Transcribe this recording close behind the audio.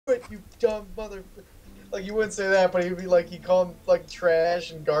it, you dumb mother. Like, you wouldn't say that, but he'd be like, he'd call him, like,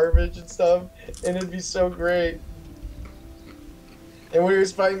 trash and garbage and stuff, and it'd be so great. And when he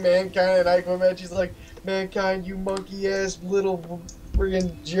was fighting Mankind in Aquaman, he's like, Mankind, you monkey-ass little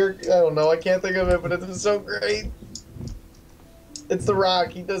friggin' jerk. I don't know, I can't think of it, but it was so great. It's The Rock,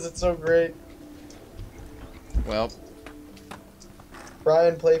 he does it so great. Well.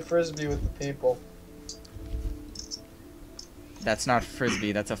 Ryan, play Frisbee with the people. That's not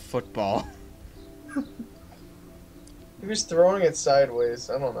Frisbee, that's a football. He was throwing it sideways,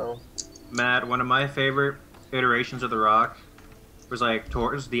 I don't know. Matt, one of my favorite iterations of The Rock was like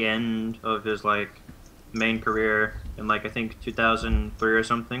towards the end of his like main career in like I think 2003 or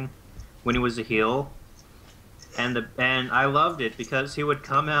something, when he was a heel, and I loved it because he would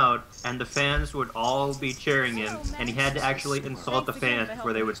come out and the fans would all be cheering him, and he had to actually insult the fans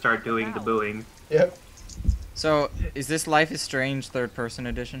before they would start doing the booing. Yep. So, is this Life is Strange third person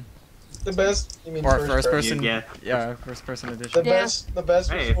edition? The best, you mean or first person? Yeah, first person edition. The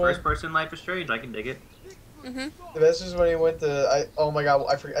best. Hey, first person Life is Strange, I can dig it. The best was when he went to, oh my god,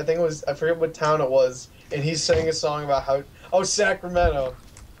 I forget what town it was, and he sang a song about how, oh, Sacramento.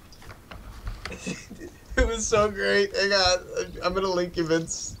 It was so great. I'm gonna link you,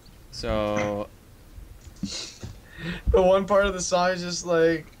 Vince. So, the one part of the song is just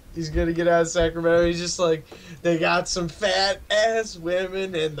like, he's gonna get out of Sacramento, he's just like, they got some fat ass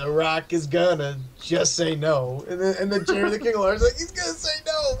women and The Rock is gonna just say no. And then Jerry the King of Lars like, he's gonna say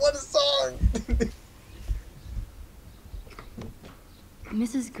no, what a song.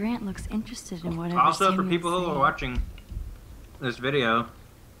 Mrs. Grant looks interested in whatever. Also, for people who are watching this video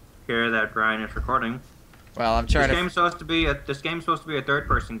here that Brian is recording, well, I'm trying this game's supposed to be a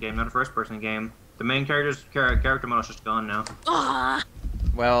third-person game, not a first-person game. The main character mode's just gone now.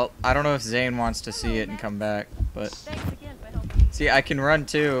 Well, I don't know if Zane wants to see it and come back, but see, I can run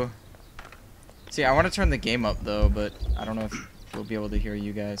too. See, I want to turn the game up though, but I don't know if we'll be able to hear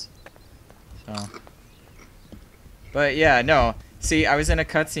you guys. So, but yeah, no. See, I was in a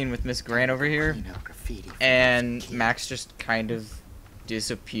cutscene with Miss Grant over here, and Max just kind of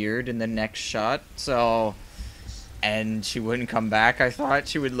disappeared in the next shot, so, and she wouldn't come back. I thought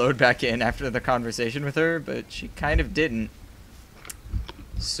she would load back in after the conversation with her, but she kind of didn't.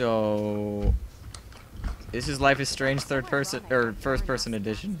 So, this is Life is Strange third person, or first person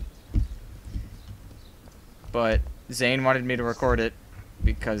edition. But Zane wanted me to record it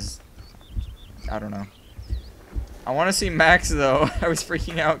because, I don't know. I want to see Max though. I was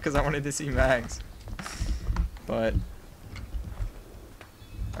freaking out because I wanted to see Max. But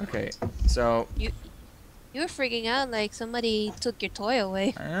okay, so you were freaking out like somebody took your toy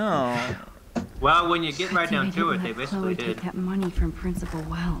away. I know. Well, when you get right down to it, they basically did. That money from Principal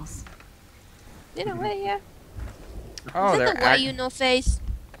Wells. In a way, yeah. Oh, they're why you no face.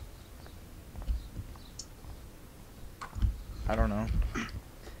 I don't know.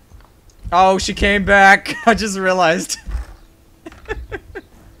 Oh, she came back. I just realized.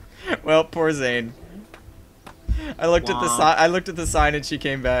 Well, poor Zane. I looked at the sign. I looked at the sign and she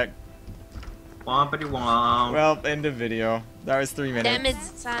came back. Wompity womp. Well, end of video. That was 3 minutes. Damn it,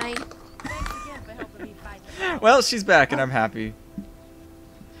 sign. Well, she's back and I'm happy.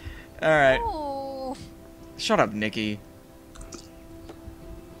 All right. Oh. Shut up, Nikki.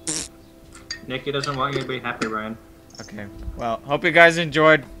 Nikki doesn't want you to be happy, Ryan. Okay. Well, hope you guys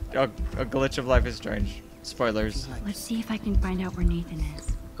enjoyed a glitch of Life is Strange. Spoilers. Let's see if I can find out where Nathan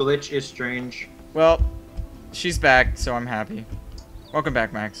is. Glitch is strange. Well, she's back, so I'm happy. Welcome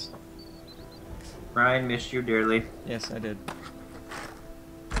back, Max. Ryan missed you dearly. Yes, I did.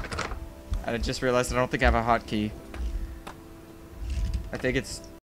 I just realized I don't think I have a hotkey. I think it's